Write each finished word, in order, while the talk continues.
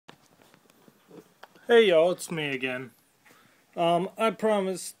Hey y'all, it's me again. I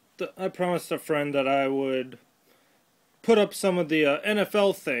promised a friend that I would put up some of the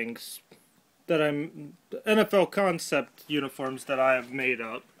NFL things NFL concept uniforms that I have made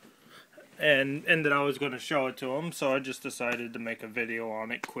up, and that I was going to show it to him. So I just decided to make a video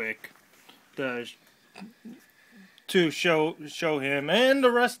on it quick to show him and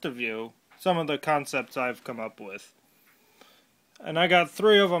the rest of you some of the concepts I've come up with. And I got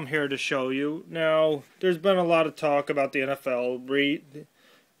 3 of them here to show you. Now, there's been a lot of talk about the NFL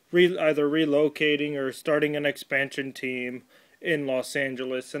either relocating or starting an expansion team in Los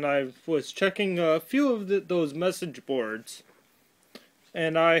Angeles. And I was checking a few of those message boards.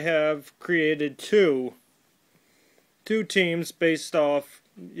 And I have created two teams based off,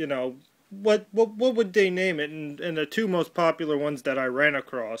 what would they name it? And the 2 most popular ones that I ran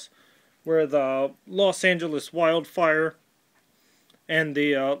across were the Los Angeles Wildfire and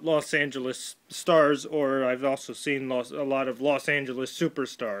the Los Angeles Stars, or I've also seen a lot of Los Angeles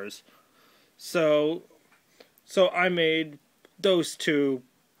Superstars. So I made those 2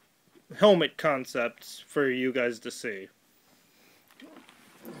 helmet concepts for you guys to see.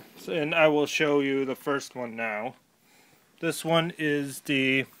 And I will show you the first one now. This one is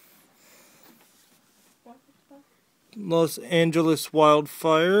the Los Angeles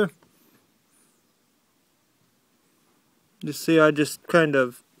Wildfire. You see, I just kind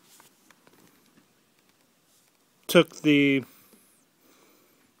of took the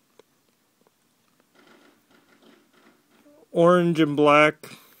orange and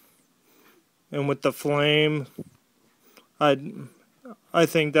black, and with the flame, I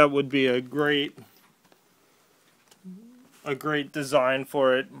think that would be a great design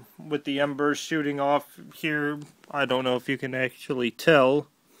for it, with the embers shooting off here. I don't know if you can actually tell,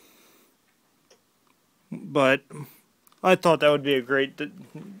 but I thought that would be a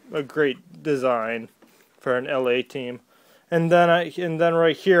great design for an LA team. And then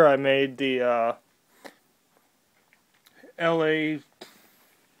right here I made the LA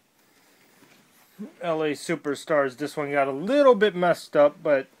Superstars. This one got a little bit messed up,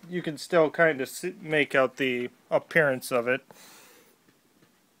 but you can still kind of make out the appearance of it.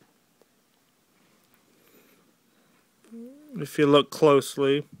 If you look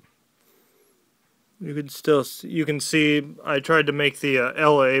closely, you can see I tried to make the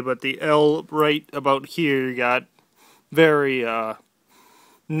LA, but the L right about here got very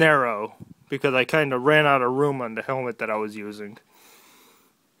narrow because I kind of ran out of room on the helmet that I was using.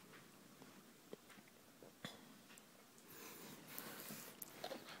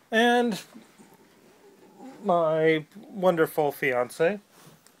 And my wonderful fiance,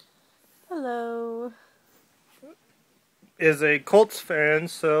 hello, is a Colts fan,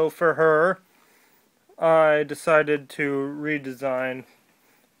 so for her I decided to redesign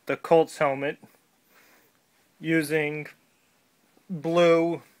the Colts helmet using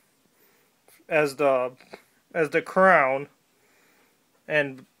blue as the crown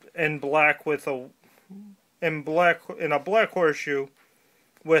and black with a black horseshoe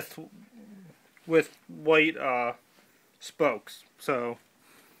with white spokes. So,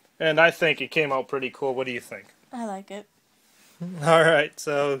 and I think it came out pretty cool. What do you think? I like it. All right,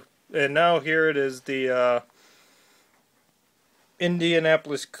 so. And now here it is, the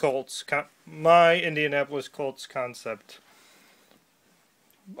Indianapolis Colts, my Indianapolis Colts concept.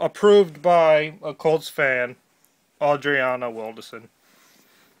 Approved by a Colts fan, Adriana Wildison.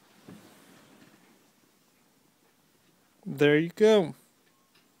 There you go.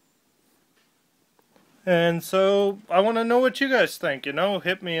 And so, I want to know what you guys think,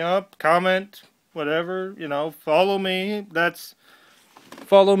 hit me up, comment, whatever, follow me,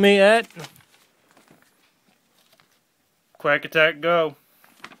 Follow me at Quack Attack Go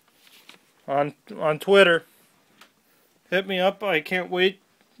on Twitter. Hit me up. I can't wait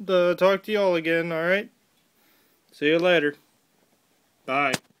to talk to y'all again, alright? See you later.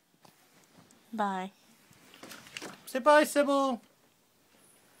 Bye. Bye. Say bye, Sybil.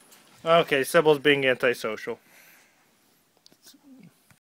 Okay, Sybil's being antisocial.